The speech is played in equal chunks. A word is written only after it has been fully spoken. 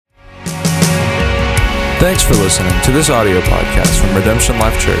Thanks for listening to this audio podcast from Redemption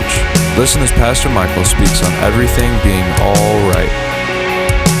Life Church. Listen as Pastor Michael speaks on everything being all right.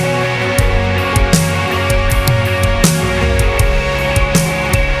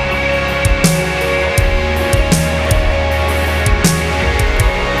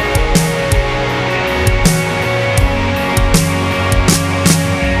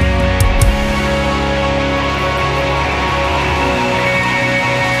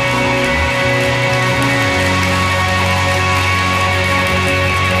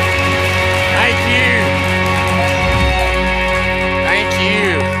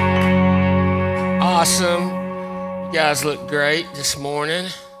 You guys look great this morning.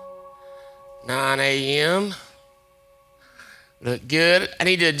 9 a.m. Look good. I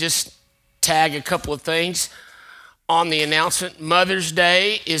need to just tag a couple of things on the announcement. Mother's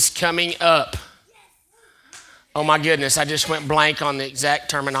Day is coming up. Oh my goodness, I just went blank on the exact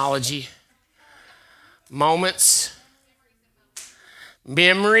terminology. Moments.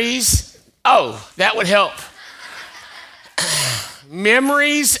 Memories. Oh, that would help.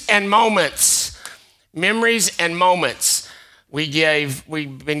 Memories and moments. Memories and moments. We've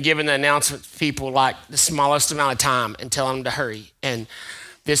been giving the announcement to people like the smallest amount of time and telling them to hurry. And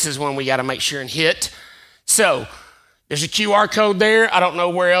this is when we got to make sure and hit. So there's a QR code there. I don't know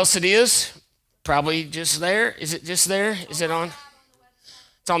where else it is. Probably just there. Is it just there? Is it on?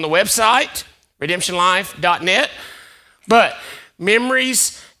 It's on the website, redemptionlife.net. But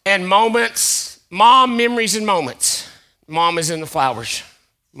memories and moments. Mom, memories and moments. Mom is in the flowers.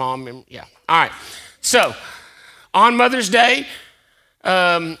 Mom, yeah. All right. So, on Mother's Day,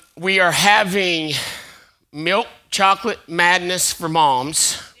 we are having milk chocolate madness for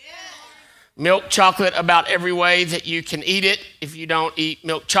moms. Milk chocolate about every way that you can eat it. If you don't eat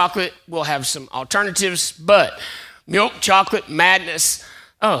milk chocolate, we'll have some alternatives. But milk chocolate madness.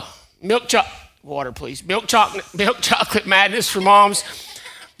 Water, please. Milk chocolate madness for moms.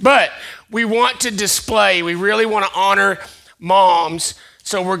 But we want to display. We really want to honor moms.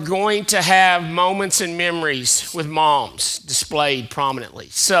 So we're going to have moments and memories with moms displayed prominently.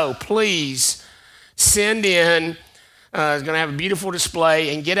 So please send in, it's going to have a beautiful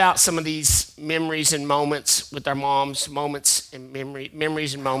display, and get out some of these memories and moments with our moms, memories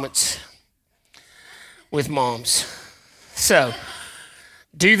and moments with moms. So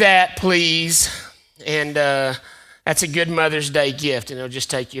do that, please. And that's a good Mother's Day gift, and it'll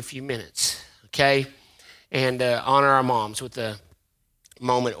just take you a few minutes, okay? And honor our moms with a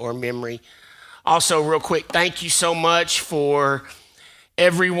moment or memory. Also, real quick, thank you so much for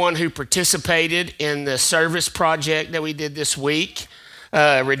everyone who participated in the service project that we did this week.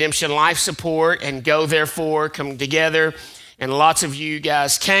 Redemption Life Support and Go Therefore come together, and lots of you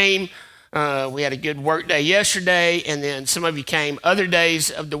guys came. We had a good work day yesterday, and then some of you came other days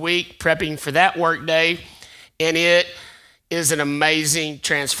of the week prepping for that work day, and it is an amazing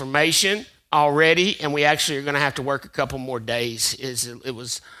transformation already, and we actually are going to have to work a couple more days. It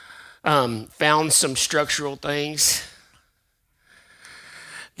was found some structural things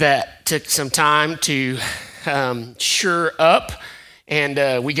that took some time to shore up,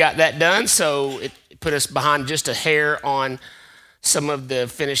 and we got that done, so it put us behind just a hair on some of the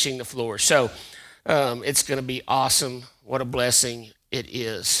finishing the floor. So it's going to be awesome. What a blessing it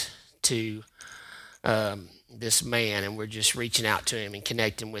is to this man, and we're just reaching out to him and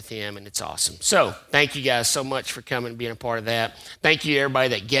connecting with him, and it's awesome. So thank you guys so much for coming and being a part of that. Thank you to everybody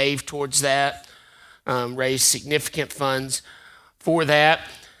that gave towards that, raised significant funds for that.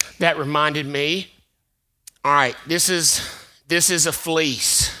 That reminded me, all right, this is a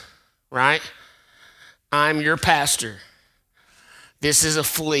fleece, right? I'm your pastor. This is a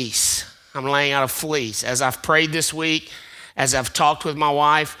fleece. I'm laying out a fleece. As I've prayed this week, as I've talked with my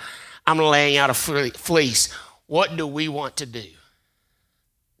wife, I'm laying out a fleece. What do we want to do?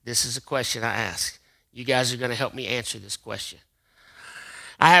 This is a question I ask. You guys are going to help me answer this question.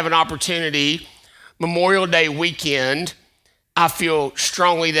 I have an opportunity, Memorial Day weekend. I feel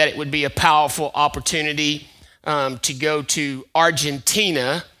strongly that it would be a powerful opportunity to go to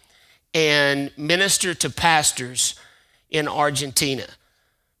Argentina and minister to pastors in Argentina.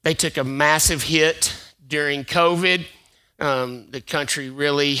 They took a massive hit during COVID. The country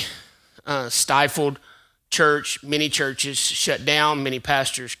really stifled church. Many churches shut down. Many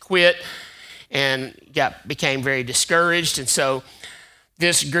pastors quit and became very discouraged. And so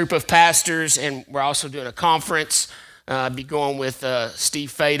this group of pastors, and we're also doing a conference, I'll be going with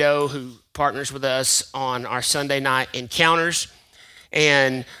Steve Fado, who partners with us on our Sunday night encounters.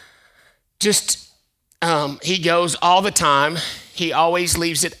 And just, he goes all the time. He always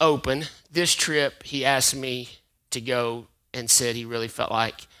leaves it open. This trip, he asked me to go and said he really felt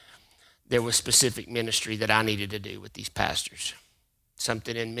like there was specific ministry that I needed to do with these pastors.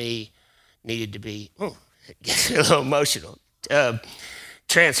 Something in me needed to be, get a little emotional,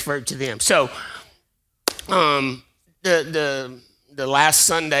 transferred to them. So the last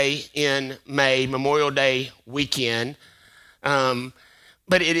Sunday in May, Memorial Day weekend,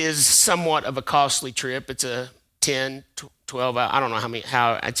 but it is somewhat of a costly trip. It's a 10, 12 hour, I don't know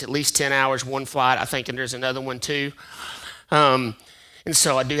how it's at least 10 hours, one flight, I think, and there's another one too. And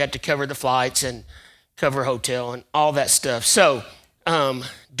so I do have to cover the flights and cover hotel and all that stuff. So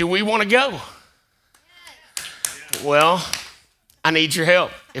do we want to go? Well, I need your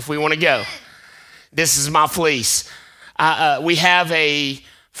help if we want to go. This is my fleece. We have a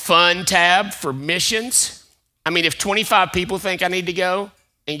fund tab for missions. I mean, if 25 people think I need to go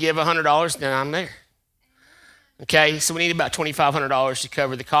and give $100, then I'm there. Okay, so we need about $2,500 to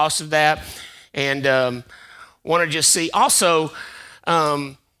cover the cost of that. And want to just see. Also,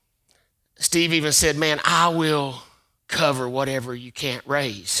 Steve even said, man, I will cover whatever you can't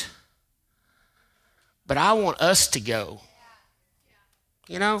raise. But I want us to go.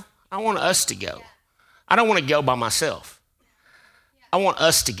 You know, I want us to go. I don't want to go by myself. I want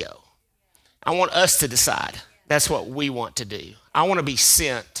us to go. I want us to decide. That's what we want to do. I want to be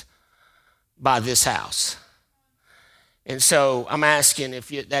sent by this house. And so I'm asking if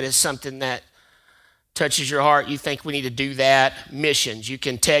that is something that touches your heart, you think we need to do that. Missions. You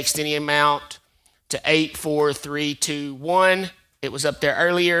can text any amount to 84321. It was up there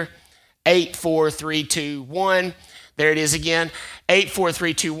earlier. 84321. There it is again.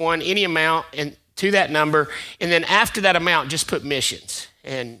 84321. Any amount and to that number. And then after that amount, just put missions.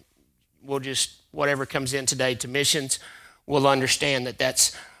 And we'll just, whatever comes in today to missions, we'll understand that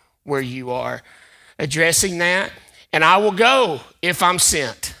that's where you are addressing that. And I will go if I'm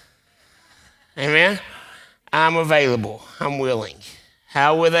sent. Amen? I'm available. I'm willing.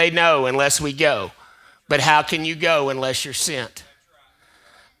 How will they know unless we go? But how can you go unless you're sent?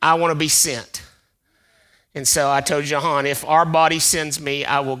 I want to be sent. And so I told Jahan, if our body sends me,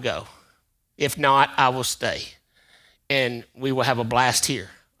 I will go. If not, I will stay. And we will have a blast here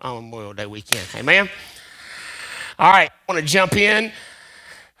on Memorial Day weekend. Amen? All right, I want to jump in.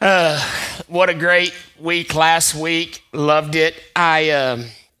 What a great week last week. Loved it. I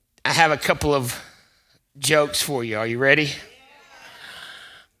have a couple of jokes for you. Are you ready?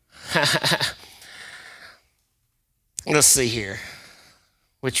 Let's see here.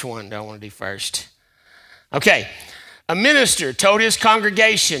 Which one do I want to do first? Okay. A minister told his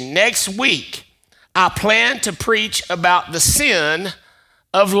congregation, next week, I plan to preach about the sin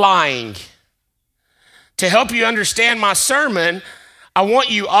of lying. To help you understand my sermon, I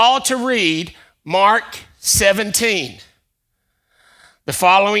want you all to read Mark 17. The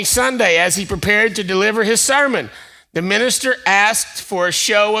following Sunday, as he prepared to deliver his sermon, the minister asked for a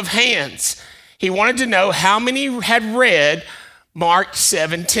show of hands. He wanted to know how many had read Mark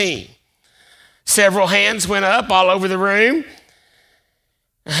 17. Several hands went up all over the room.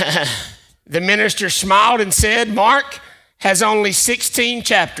 The minister smiled and said, Mark has only 16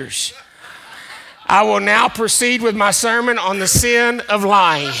 chapters. I will now proceed with my sermon on the sin of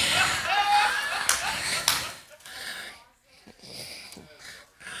lying.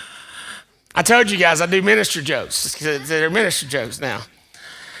 I told you guys I do minister jokes. They're minister jokes now.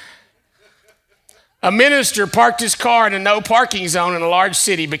 A minister parked his car in a no parking zone in a large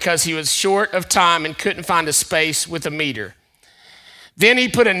city because he was short of time and couldn't find a space with a meter. Then he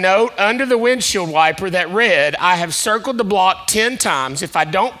put a note under the windshield wiper that read, I have circled the block 10 times. If I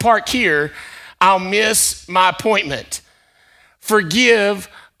don't park here, I'll miss my appointment. Forgive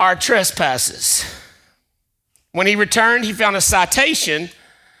our trespasses. When he returned, he found a citation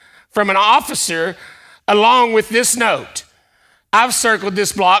from an officer along with this note. I've circled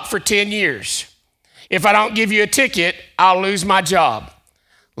this block for 10 years. If I don't give you a ticket, I'll lose my job.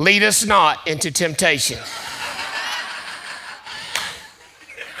 Lead us not into temptation.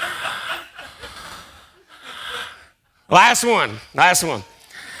 Last one.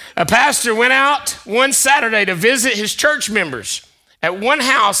 A pastor went out one Saturday to visit his church members. At one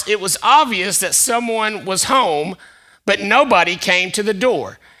house, it was obvious that someone was home, but nobody came to the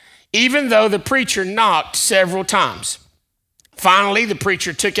door, even though the preacher knocked several times. Finally, the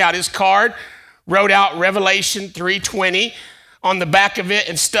preacher took out his card, wrote out Revelation 3:20 on the back of it,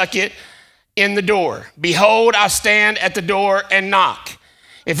 and stuck it in the door. Behold, I stand at the door and knock.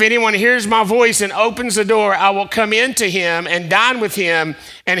 If anyone hears my voice and opens the door, I will come into him and dine with him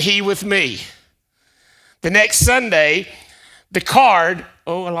and he with me. The next Sunday, the card,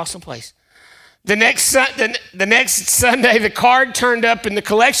 I lost some place. The next Sunday, the card turned up in the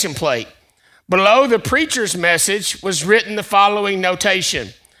collection plate. Below the preacher's message was written the following notation.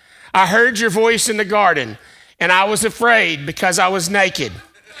 I heard your voice in the garden, and I was afraid because I was naked,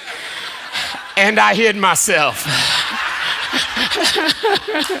 and I hid myself.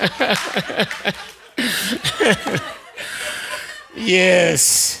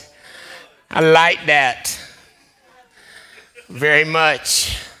 Yes, I like that very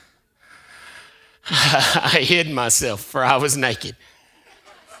much. I hid myself, for I was naked.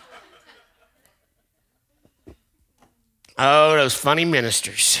 Oh, those funny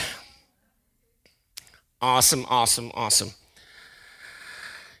ministers. Awesome, awesome, awesome.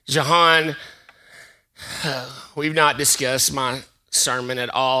 Jahan, we've not discussed my sermon at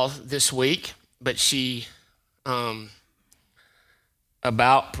all this week, but she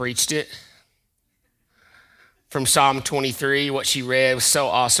about preached it. From Psalm 23, what she read was so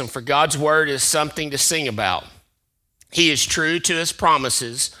awesome. For God's word is something to sing about. He is true to his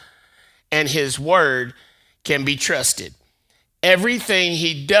promises, and his word can be trusted. Everything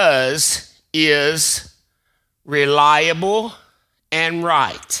he does is reliable and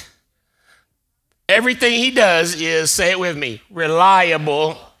right. Everything he does is, say it with me,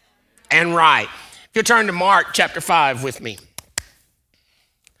 reliable and right. If you'll turn to Mark chapter 5 with me.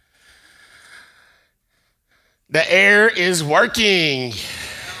 The air is working.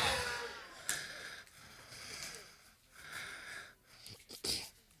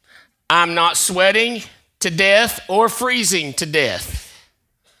 I'm not sweating to death or freezing to death.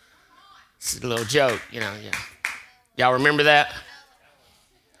 It's a little joke, yeah. Y'all remember that?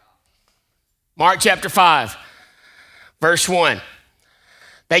 Mark chapter 5, verse 1.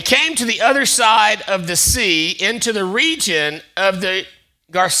 They came to the other side of the sea into the region of the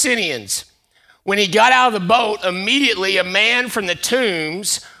Gergesenes. When he got out of the boat, immediately a man from the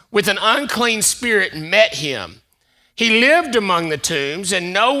tombs with an unclean spirit met him. He lived among the tombs,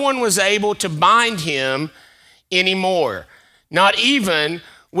 and no one was able to bind him anymore, not even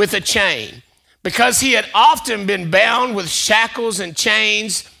with a chain, because he had often been bound with shackles and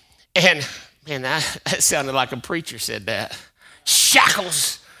chains. And man, that sounded like a preacher said that.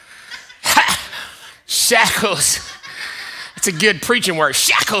 Shackles. Shackles. That's a good preaching word.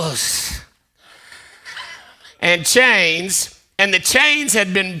 Shackles. And chains, and the chains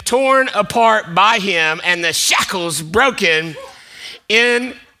had been torn apart by him, and the shackles broken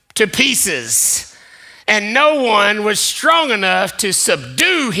into pieces. And no one was strong enough to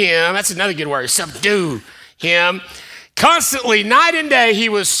subdue him. That's another good word, subdue him. Constantly, night and day, he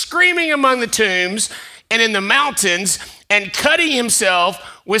was screaming among the tombs and in the mountains and cutting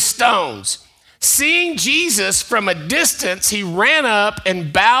himself with stones. Seeing Jesus from a distance, he ran up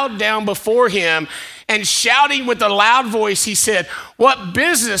and bowed down before him, and shouting with a loud voice, he said, "What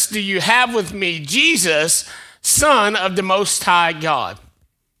business do you have with me, Jesus, Son of the Most High God?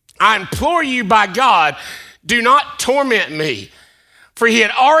 I implore you by God, do not torment me." For he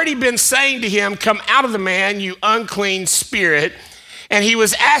had already been saying to him, "Come out of the man, you unclean spirit." And he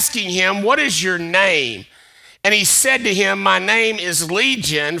was asking him, "What is your name?" And he said to him, "My name is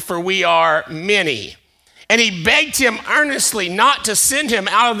Legion, for we are many." And he begged him earnestly not to send him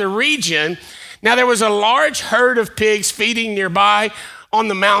out of the region. Now there was a large herd of pigs feeding nearby on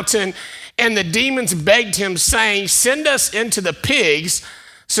the mountain, and the demons begged him, saying, "Send us into the pigs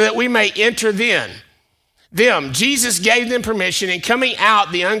so that we may enter them." Jesus gave them permission, and coming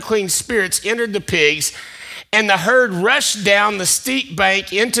out, the unclean spirits entered the pigs, and the herd rushed down the steep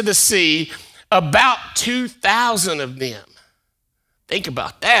bank into the sea, about 2,000 of them. Think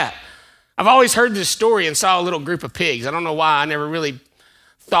about that. I've always heard this story and saw a little group of pigs. I don't know why I never really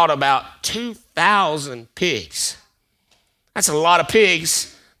thought about 2,000 pigs. That's a lot of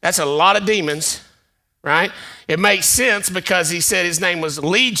pigs. That's a lot of demons, right? It makes sense because he said his name was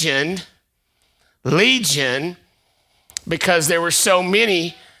Legion, because there were so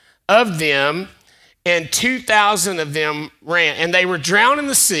many of them, and 2,000 of them ran, and they were drowned in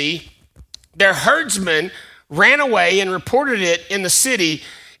the sea. Their herdsmen ran away and reported it in the city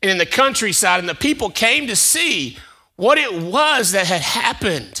and in the countryside, and the people came to see what it was that had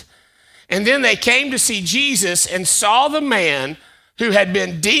happened. And then they came to see Jesus and saw the man who had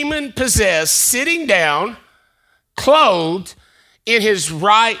been demon-possessed sitting down, clothed in his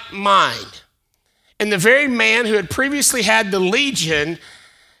right mind. And the very man who had previously had the legion,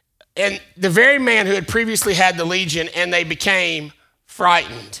 and they became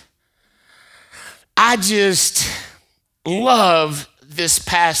frightened. I just love this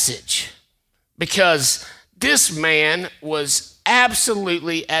passage because this man was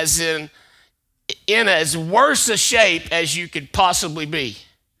absolutely in as worse a shape as you could possibly be.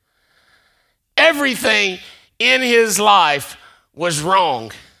 Everything in his life was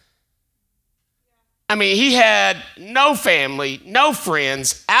wrong. I mean, he had no family, no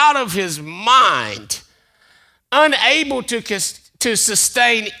friends, out of his mind, unable to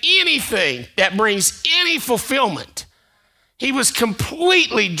sustain anything that brings any fulfillment. He was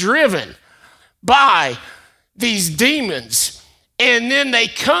completely driven by these demons. And then they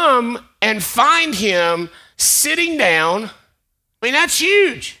come and find him sitting down. I mean, that's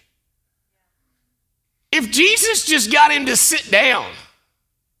huge. If Jesus just got him to sit down,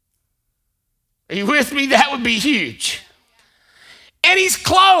 are you with me? That would be huge. And he's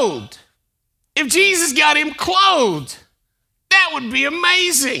clothed. If Jesus got him clothed, that would be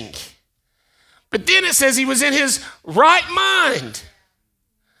amazing. But then it says he was in his right mind,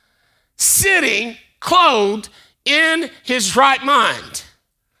 sitting, clothed in his right mind.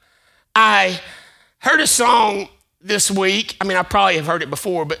 I heard a song this week. I mean, I probably have heard it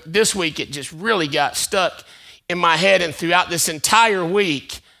before, but this week it just really got stuck in my head. And throughout this entire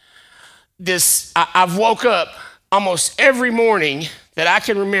week, I've woke up almost every morning that I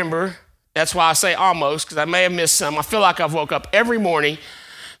can remember. That's why I say almost, because I may have missed some. I feel like I've woke up every morning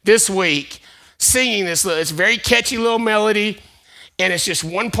this week singing this. It's a very catchy little melody, and it's just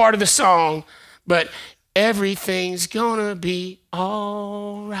one part of the song, but everything's gonna be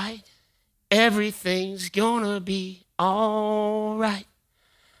all right. Everything's gonna be all right.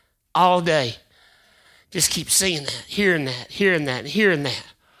 All day. Just keep singing that, hearing that, hearing that, hearing that.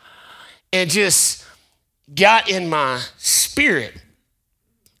 And just got in my spirit.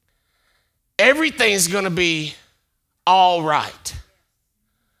 Everything's gonna be all right.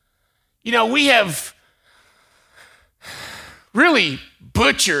 You know, we have really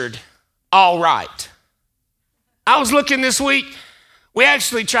butchered all right. I was looking this week, we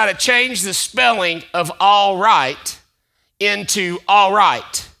actually try to change the spelling of all right into all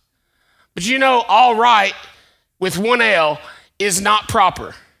right. But you know, all right with one L is not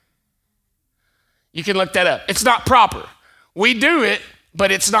proper. You can look that up. It's not proper. We do it,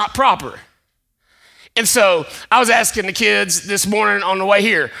 but it's not proper. And so I was asking the kids this morning on the way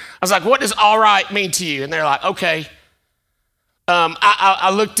here, I was like, what does all right mean to you? And they're like, okay.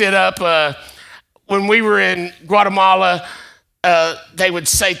 I looked it up. When we were in Guatemala, they would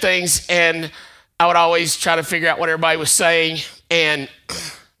say things, and I would always try to figure out what everybody was saying. And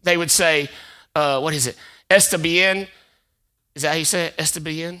they would say, what is it? Está bien. Is that how you say it? Está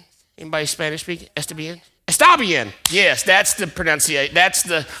bien? Anybody Spanish speaking? Está bien? Está bien. Yes, that's the pronunciation. That's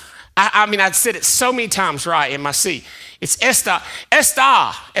the, I mean, I've said it so many times right in my C. It's está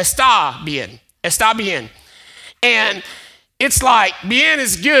bien. Está bien. And it's like, bien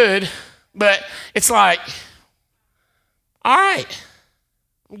is good, but it's like, all right,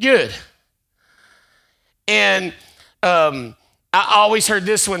 I'm good. And I always heard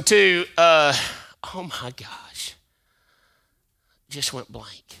this one too. Oh my gosh, just went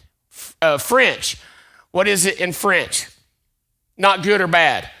blank. French. What is it in French? Not good or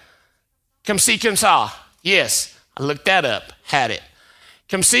bad. Comme ci, comme ça. Yes, I looked that up, had it.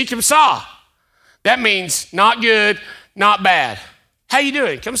 Comme ci, comme ça. That means not good, not bad. How you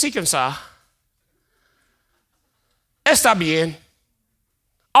doing? Comme ci, comme ça. Está bien.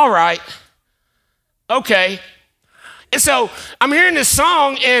 All right. Okay. And so I'm hearing this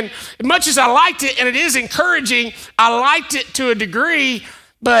song, and as much as I liked it, and it is encouraging, I liked it to a degree,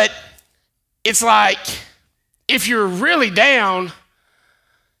 but it's like if you're really down,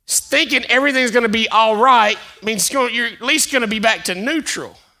 thinking everything's going to be all right means you're at least going to be back to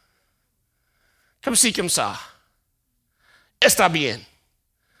neutral. Comme ci, comme ça. Está bien.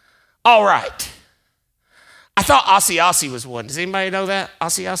 All right. I thought Aussie Aussie was one. Does anybody know that?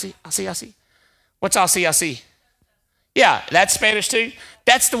 Aussie Aussie? Aussie Aussie? What's Aussie Aussie? Yeah, that's Spanish too.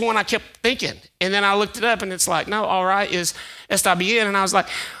 That's the one I kept thinking. And then I looked it up, and it's like, no, all right is está bien. And I was like,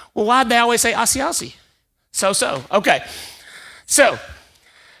 well, why'd they always say Aussie Aussie? So. Okay. So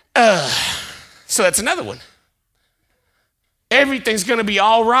that's another one. Everything's going to be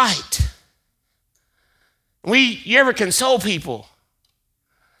all right. You ever console people?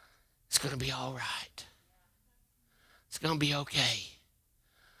 It's going to be all right. It's going to be okay.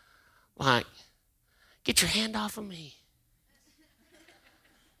 Like, get your hand off of me.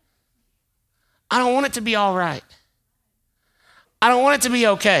 I don't want it to be all right. I don't want it to be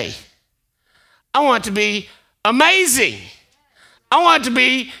okay. I want it to be amazing. I want it to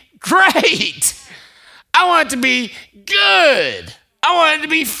be great. I want it to be good. I want it to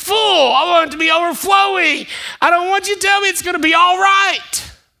be full. I want it to be overflowing. I don't want you to tell me it's going to be all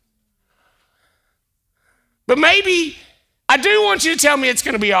right. But maybe I do want you to tell me it's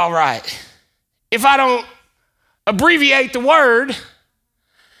going to be all right. If I don't abbreviate the word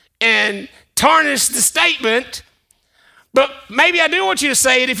and tarnish the statement, But maybe I do want you to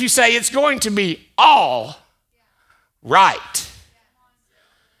say it if you say it's going to be all right.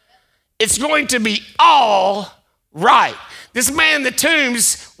 It's going to be all right. This man in the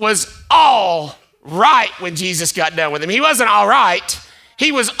tombs was all right when Jesus got done with him. He wasn't all right.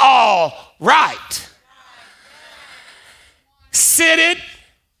 He was all right. Seated.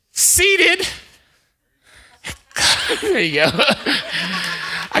 There you go.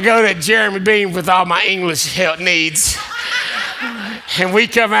 I go to Jeremy Beam with all my English help needs. And we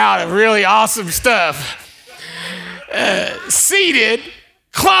come out of really awesome stuff. Seated,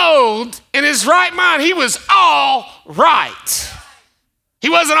 clothed, in his right mind. He was all right. He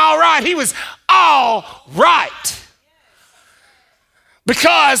wasn't all right. He was all right.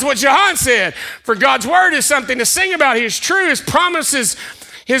 Because what Johann said, for God's word is something to sing about. He is true. His promises,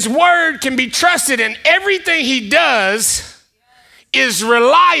 his word can be trusted, and everything he does is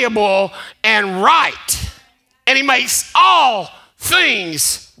reliable and right. And he makes all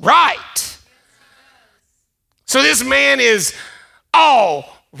things right. So this man is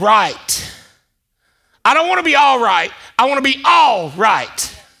all right. I don't want to be all right. I want to be all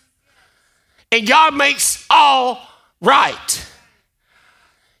right. And God makes all right.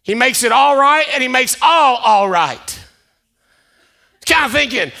 He makes it all right, and he makes all right. Kind of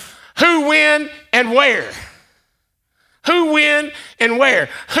thinking, who, when, and where? Who, when, and where?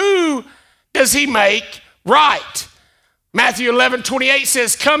 Who does he make right? Matthew 11:28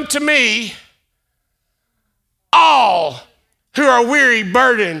 says, come to me, all who are weary,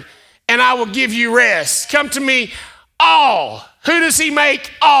 burdened, and I will give you rest. Come to me, all. Who does he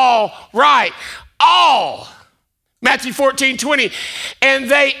make all right? All. Matthew 14:20, and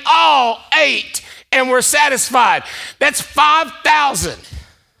they all ate and were satisfied. That's 5,000.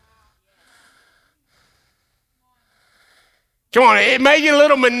 Come on, it may get a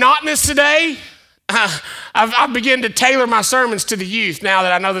little monotonous today. I've begun to tailor my sermons to the youth now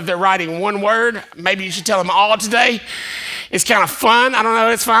that I know that they're writing one word. Maybe you should tell them all today. It's kind of fun. I don't know,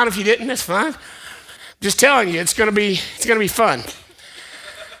 it's fine if you didn't, it's fine. Just telling you, it's gonna be fun.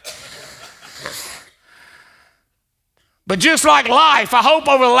 But just like life, I hope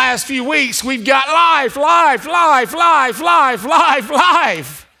over the last few weeks, we've got life.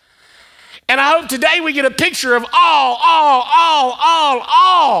 And I hope today we get a picture of all.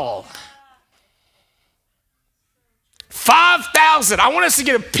 5,000. I want us to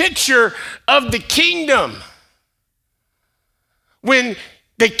get a picture of the kingdom. When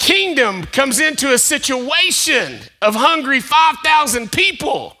the kingdom comes into a situation of hungry 5,000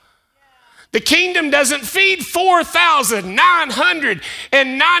 people, the kingdom doesn't feed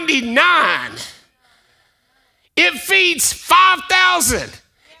 4,999. It feeds 5,000.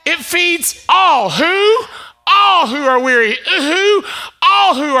 It feeds all. Who? All who are weary. Who?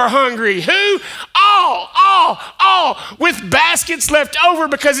 All who are hungry. Who? All. With baskets left over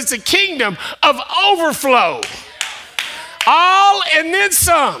because it's a kingdom of overflow. All and then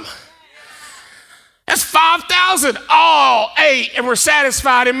some. That's 5,000. All ate and were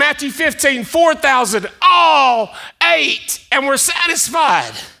satisfied. In Matthew 15, 4,000. All ate and were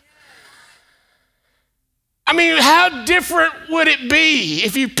satisfied. I mean, how different would it be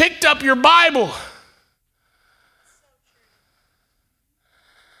if you picked up your Bible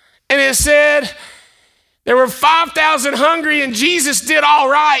and it said there were 5,000 hungry and Jesus did all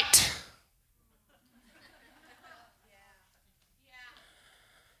right.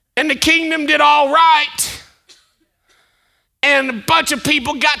 And the kingdom did all right. And a bunch of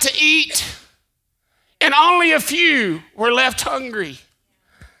people got to eat. And only a few were left hungry.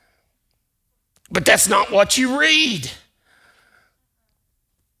 But that's not what you read.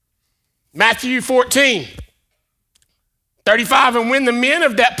 Matthew 14, 35, and when the men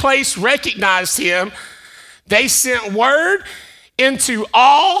of that place recognized him, they sent word into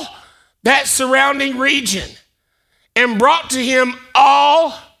all that surrounding region and brought to him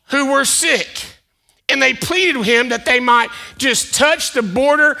all who were sick. And they pleaded with him that they might just touch the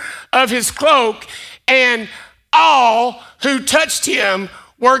border of his cloak, and all who touched him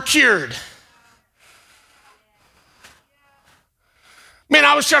were cured. Man,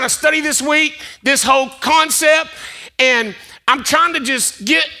 I was trying to study this week, this whole concept, and I'm trying to just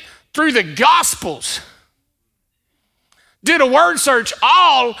get through the Gospels. Did a word search.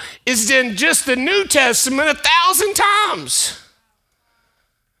 All is in just the New Testament 1,000 times.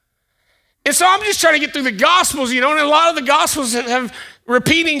 And so I'm just trying to get through the Gospels, and a lot of the Gospels have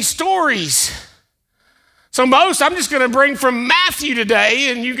repeating stories. So I'm just going to bring from Matthew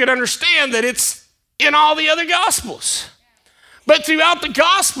today, and you can understand that it's in all the other Gospels. But throughout the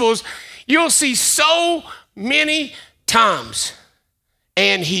Gospels, you'll see so many times,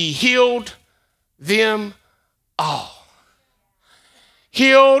 and he healed them all.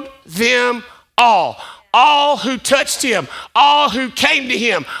 healed them all. All who touched him, all who came to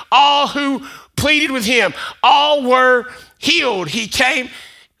him, all who pleaded with him, all were healed. He came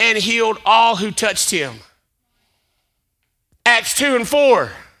and healed all who touched him. Acts 2 and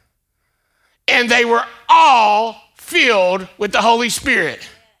 4. And they were all filled with the Holy Spirit.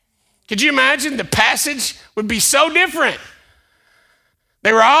 Could you imagine? The passage would be so different.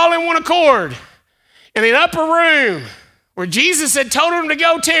 They were all in one accord in an upper room where Jesus had told them to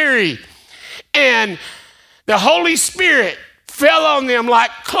go tarry. And the Holy Spirit fell on them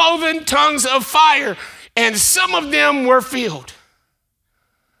like cloven tongues of fire, and some of them were filled.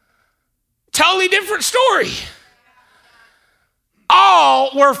 Totally different story.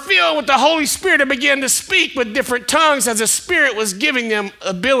 All were filled with the Holy Spirit and began to speak with different tongues as the Spirit was giving them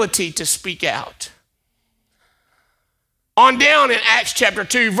ability to speak out. On down in Acts chapter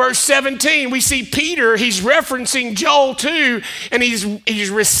 2, verse 17, we see Peter, he's referencing Joel 2, and he's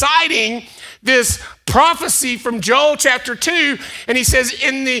reciting this prophecy from Joel chapter 2, and he says,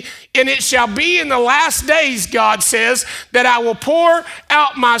 and it shall be in the last days, God says, that I will pour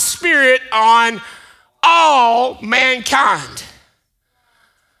out my Spirit on all mankind.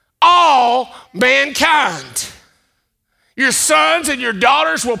 All mankind. Your sons and your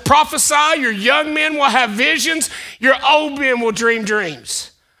daughters will prophesy, your young men will have visions, your old men will dream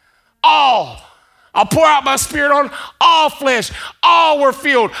dreams. All. I'll pour out my Spirit on all flesh. All were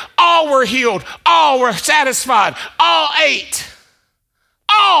filled. All were healed. All were satisfied. All ate.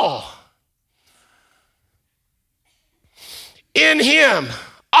 All. In him,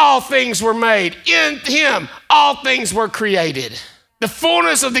 all things were made. In him, all things were created. The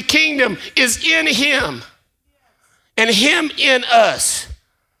fullness of the kingdom is in him, and him in us.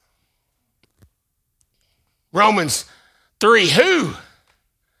 Romans 3, who?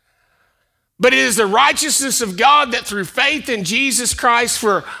 But it is the righteousness of God that through faith in Jesus Christ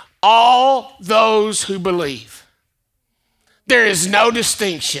for all those who believe. There is no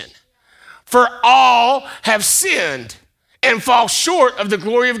distinction. For all have sinned and fall short of the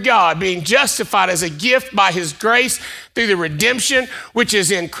glory of God, being justified as a gift by his grace through the redemption which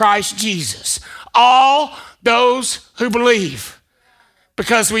is in Christ Jesus. All those who believe,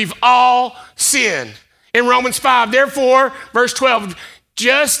 because we've all sinned. In Romans 5, therefore, verse 12,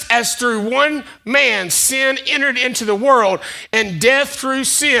 just as through one man sin entered into the world, and death through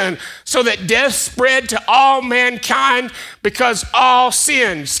sin, so that death spread to all mankind because all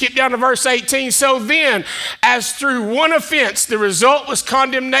sinned. Skip down to verse 18. So then, as through one offense the result was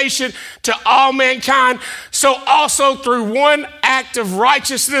condemnation to all mankind, so also through one act of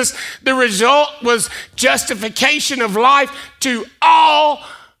righteousness the result was justification of life to all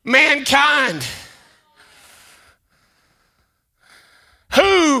mankind.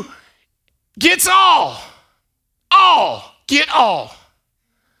 Who gets all? All get all.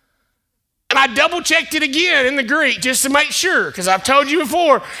 And I double checked it again in the Greek just to make sure, because I've told you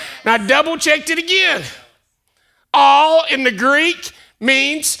before, and I double checked it again. All in the Greek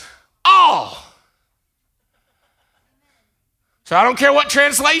means all. So I don't care what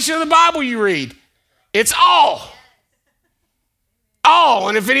translation of the Bible you read, it's all. All.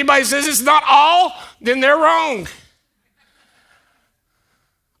 And if anybody says it's not all, then they're wrong.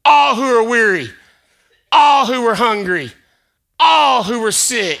 All who are weary, all who were hungry, all who were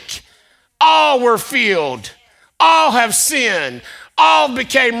sick, all were filled, all have sinned, all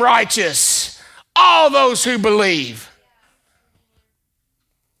became righteous, all those who believe.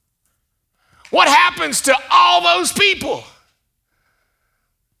 What happens to all those people?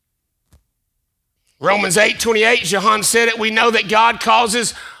 Romans 8:28, Johann said it, we know that God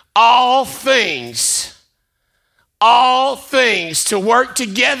causes all things to work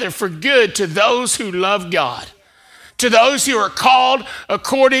together for good to those who love God, to those who are called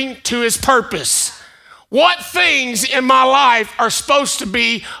according to his purpose. What things in my life are supposed to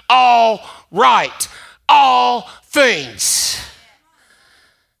be all right? All things.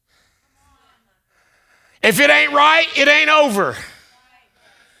 If it ain't right, it ain't over.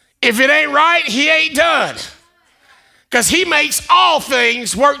 If it ain't right, he ain't done. Because he makes all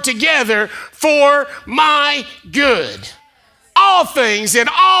things work together for my good. All things and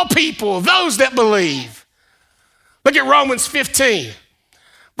all people, those that believe. Look at Romans 15,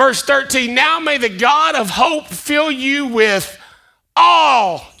 verse 13. Now may the God of hope fill you with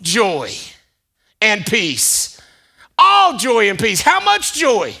all joy and peace. All joy and peace. How much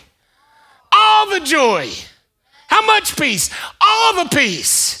joy? All the joy. How much peace? All the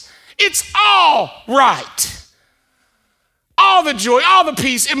peace. It's all right. All the joy, all the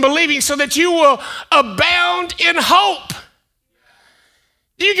peace in believing, so that you will abound in hope.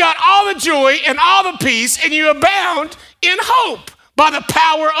 You got all the joy and all the peace, and you abound in hope. by the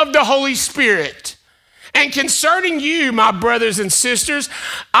power of the Holy Spirit. And concerning you, my brothers and sisters,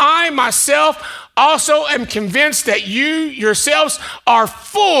 I myself also am convinced that you yourselves are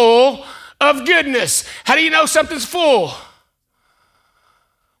full of goodness. How do you know something's full?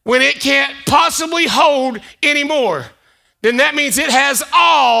 When it can't possibly hold anymore, then that means it has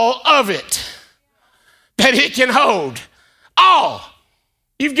all of it that it can hold. All.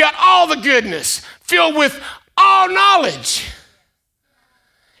 You've got all the goodness, filled with all knowledge,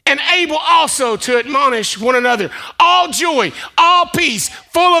 and able also to admonish one another. All joy, all peace,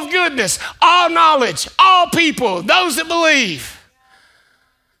 full of goodness, all knowledge, all people, those that believe.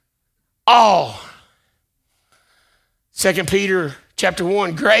 All. 2 Peter chapter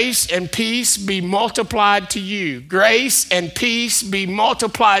 1, grace and peace be multiplied to you. Grace and peace be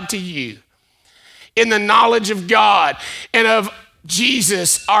multiplied to you in the knowledge of God and of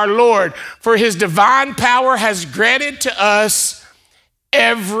Jesus our Lord, for his divine power has granted to us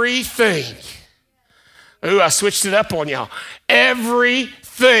everything. Ooh, I switched it up on y'all.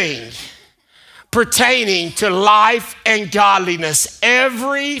 Everything pertaining to life and godliness.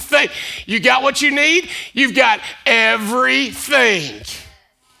 Everything. You got what you need? You've got everything.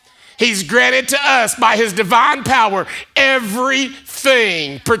 He's granted to us by his divine power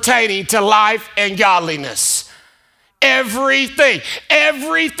everything pertaining to life and godliness. Everything.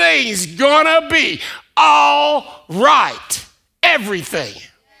 Everything's gonna be all right. Everything.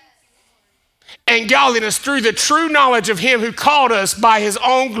 And godliness through the true knowledge of him who called us by his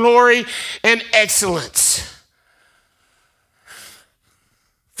own glory and excellence.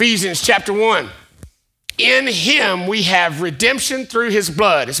 Ephesians chapter 1. In him we have redemption through his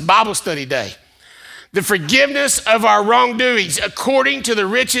blood. It's Bible study day. The forgiveness of our wrongdoings according to the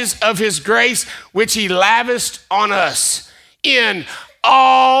riches of his grace, which he lavished on us in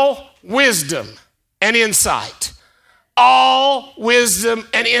all wisdom and insight. All wisdom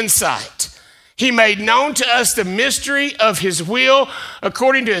and insight. He made known to us the mystery of his will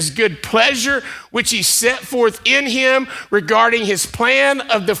according to his good pleasure, which he set forth in him regarding his plan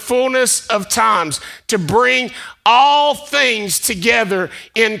of the fullness of times, to bring all things together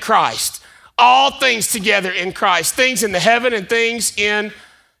in Christ. All things together in Christ, things in the heaven and things in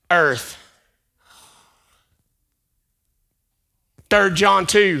earth. 3 John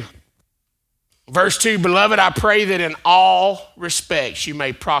 2, verse 2, beloved, I pray that in all respects you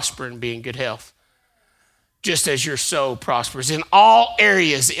may prosper and be in good health, just as your soul prospers. In all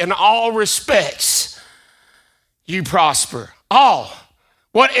areas, in all respects, you prosper. All.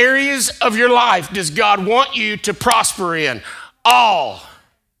 What areas of your life does God want you to prosper in? All.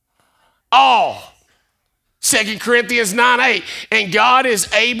 All. 2 Corinthians 9:8, and God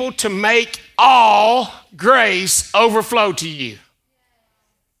is able to make all grace overflow to you.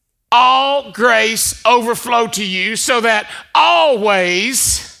 All grace overflow to you, so that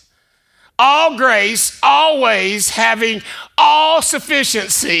always, all grace, always having all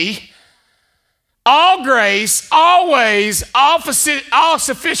sufficiency, all grace, always, all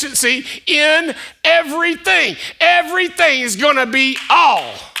sufficiency in everything. Everything is going to be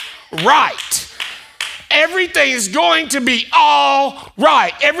all right. Everything is going to be all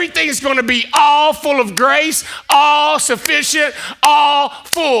right. Everything is going to be all full of grace, all sufficient, all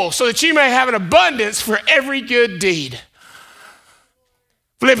full, so that you may have an abundance for every good deed.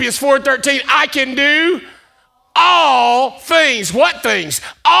 Philippians 4:13, I can do all things. What things?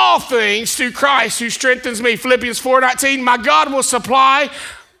 All things through Christ who strengthens me. Philippians 4:19, my God will supply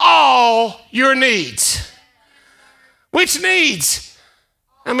all your needs. Which needs?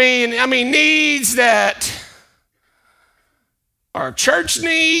 I mean needs that are church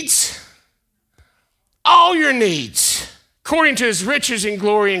needs, all your needs, according to his riches and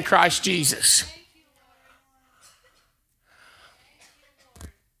glory in Christ Jesus.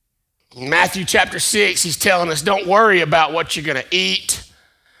 In Matthew chapter 6, he's telling us, don't worry about what you're going to eat,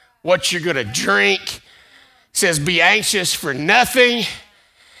 what you're going to drink. He says, be anxious for nothing.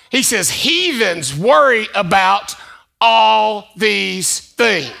 He says, heathens worry about all these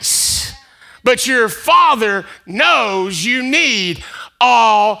things, but your Father knows you need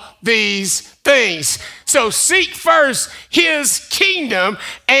all these things. So seek first his kingdom,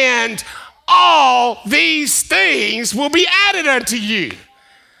 and all these things will be added unto you.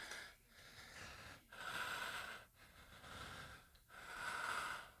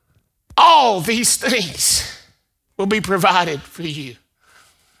 All these things will be provided for you.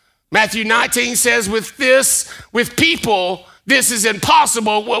 Matthew 19 says, with people, this is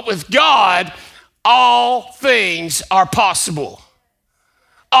impossible, but with God, all things are possible.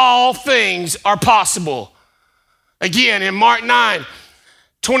 All things are possible. Again, in Mark 9,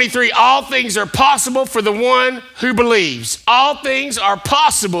 23, all things are possible for the one who believes. All things are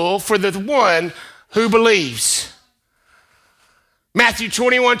possible for the one who believes. Matthew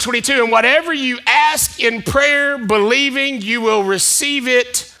 21, 22, and whatever you ask in prayer, believing, you will receive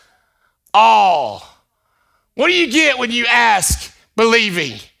it all. What do you get when you ask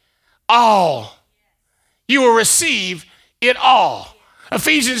believing? All. You will receive it all.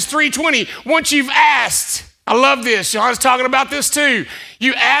 Ephesians 3:20, once you've asked, I love this, John's talking about this too.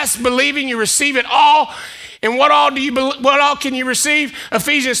 You ask believing, you receive it all. And what all can you receive?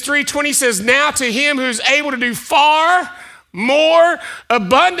 Ephesians 3:20 says, now to him who's able to do far more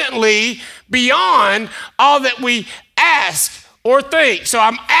abundantly beyond all that we ask or think. So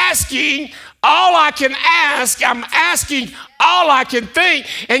I'm asking all I can ask, I'm asking all I can think,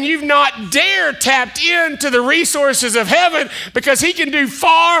 and you've not dare tapped into the resources of heaven because he can do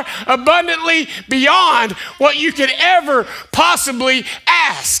far abundantly beyond what you could ever possibly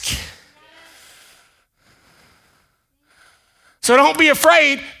ask. So don't be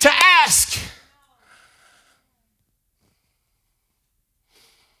afraid to ask.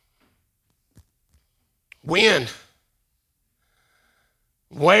 When?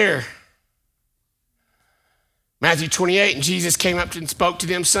 Where? Matthew 28, and Jesus came up and spoke to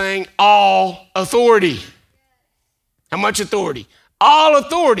them saying, all authority. How much authority? All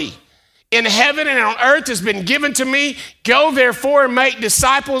authority in heaven and on earth has been given to me. Go therefore and make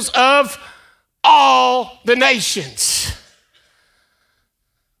disciples of all the nations.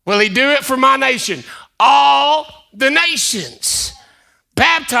 Will he do it for my nation? All the nations.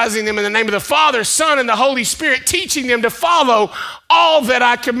 Baptizing them in the name of the Father, Son, and the Holy Spirit, teaching them to follow all that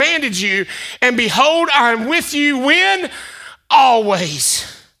I commanded you. And behold, I am with you when?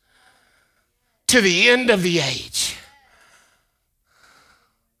 Always, to the end of the age.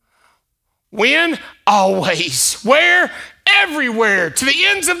 When? Always. Where? Everywhere, to the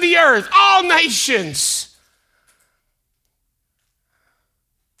ends of the earth, all nations.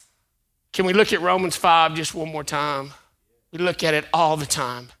 Can we look at Romans 5 just one more time? We look at it all the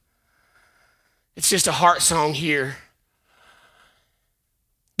time. It's just a heart song here.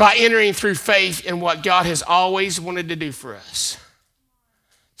 By entering through faith in what God has always wanted to do for us,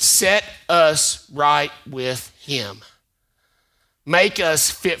 set us right with him. Make us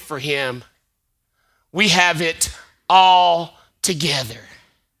fit for him. We have it all together.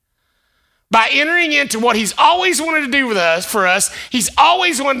 By entering into what he's always wanted to do with us, for us, he's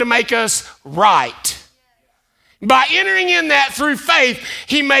always wanted to make us right. By entering in that through faith,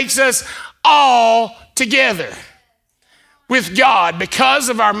 he makes us all together with God because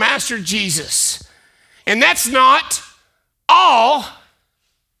of our Master Jesus. And that's not all.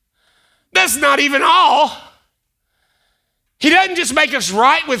 That's not even all. He doesn't just make us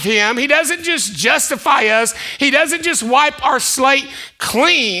right with him. He doesn't just justify us. He doesn't just wipe our slate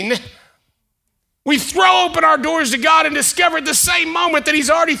clean. We throw open our doors to God and discover at the same moment that he's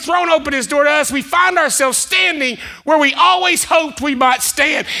already thrown open his door to us, we find ourselves standing where we always hoped we might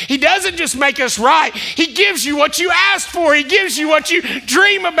stand. He doesn't just make us right. He gives you what you asked for. He gives you what you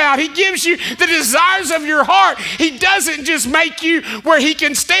dream about. He gives you the desires of your heart. He doesn't just make you where he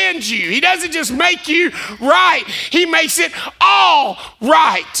can stand you. He doesn't just make you right. He makes it all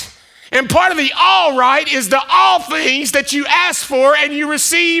right. And part of the all right is the all things that you ask for and you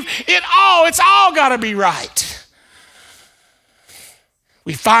receive it all. It's all got to be right.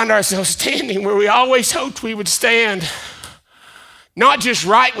 We find ourselves standing where we always hoped we would stand. Not just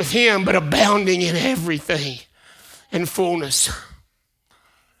right with him, but abounding in everything and fullness.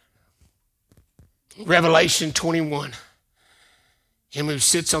 Revelation 21. Him who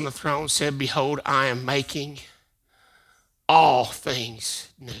sits on the throne said, behold, I am making all things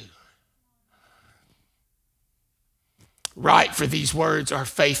new. Right, for these words are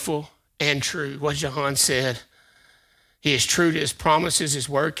faithful and true. What John said, he is true to his promises. His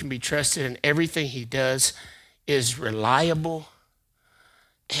word can be trusted, and everything he does is reliable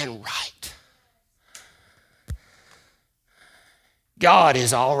and right. God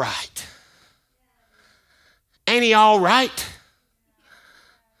is all right. Ain't he all right?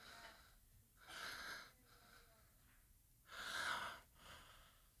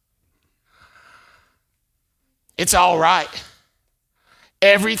 It's all right.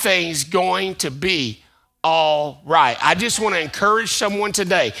 Everything's going to be all right. I just want to encourage someone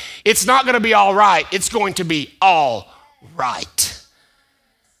today. It's not going to be all right. It's going to be all right.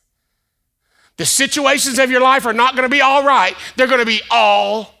 The situations of your life are not going to be all right. They're going to be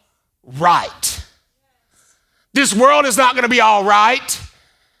all right. This world is not going to be all right.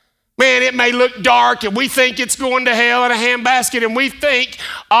 Man, it may look dark and we think it's going to hell in a handbasket and we think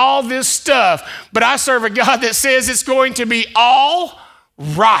all this stuff. But I serve a God that says it's going to be all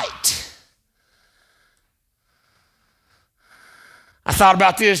right. I thought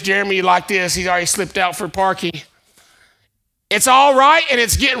about this. Jeremy, you like this? He's already slipped out for parking. It's all right, and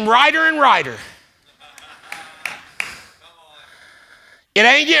it's getting righter and righter. It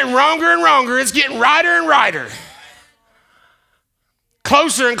ain't getting wronger and wronger. It's getting righter and righter.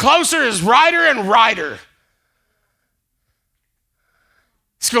 Closer and closer is righter and righter.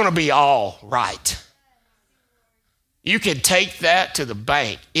 It's going to be all right. You can take that to the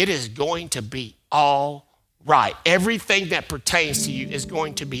bank. It is going to be all right. Everything that pertains to you is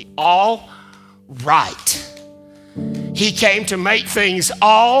going to be all right. He came to make things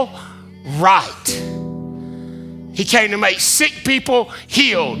all right. He came to make sick people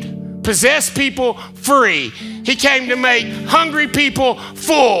healed, possessed people free. He came to make hungry people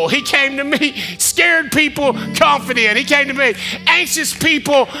full. He came to make scared people confident. He came to make anxious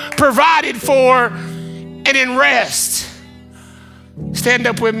people provided for and in rest. Stand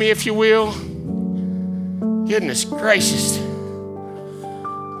up with me if you will. Goodness gracious.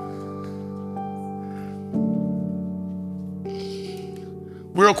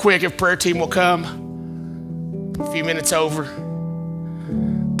 Real quick, if prayer team will come. A few minutes over.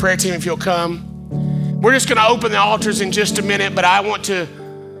 Prayer team, if you'll come. We're just going to open the altars in just a minute, but I want to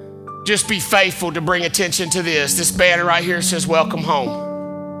just be faithful to bring attention to this. This banner right here says, welcome home.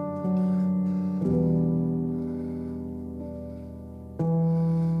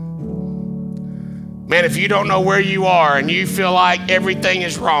 Man, if you don't know where you are and you feel like everything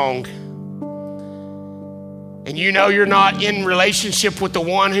is wrong, and you know you're not in relationship with the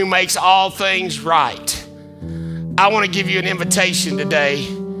one who makes all things right, I want to give you an invitation today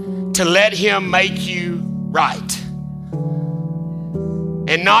to let him make you right.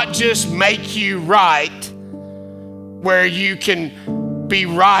 And not just make you right where you can be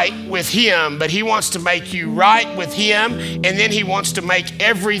right with him, but he wants to make you right with him, and then he wants to make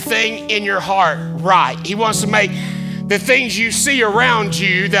everything in your heart right. He wants to make the things you see around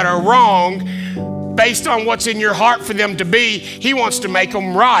you that are wrong based on what's in your heart for them to be. He wants to make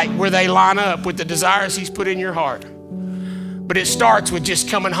them right where they line up with the desires he's put in your heart. But it starts with just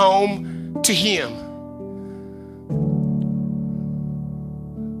coming home to him.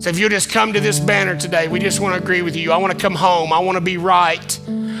 So if you'll just come to this banner today, we just want to agree with you. I want to come home. I want to be right.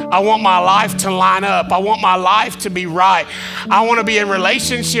 I want my life to line up. I want my life to be right. I want to be in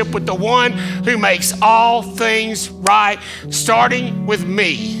relationship with the one who makes all things right, starting with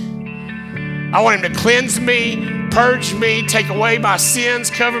me. I want him to cleanse me, purge me, take away my sins,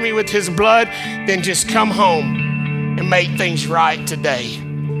 cover me with his blood, then just come home and make things right today.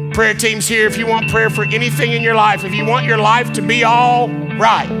 Prayer team's here if you want prayer for anything in your life. If you want your life to be all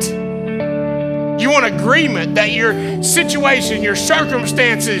right. You want agreement that your situation, your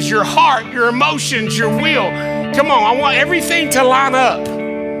circumstances, your heart, your emotions, your will, come on, I want everything to line up.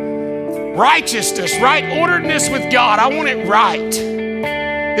 Righteousness, right orderedness with God, I want it right.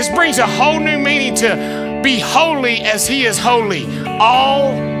 This brings a whole new meaning to be holy as he is holy.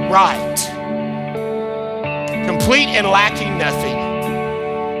 All right. Complete and lacking nothing.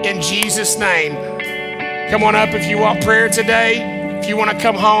 In Jesus' name. Come on up if you want prayer today. If you want to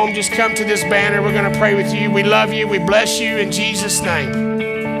come home, just come to this banner. We're going to pray with you. We love you. We bless you in Jesus' name.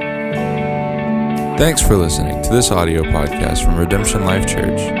 Thanks for listening to this audio podcast from Redemption Life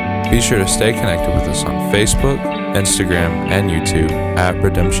Church. Be sure to stay connected with us on Facebook, Instagram, and YouTube at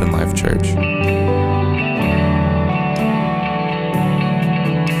Redemption Life Church.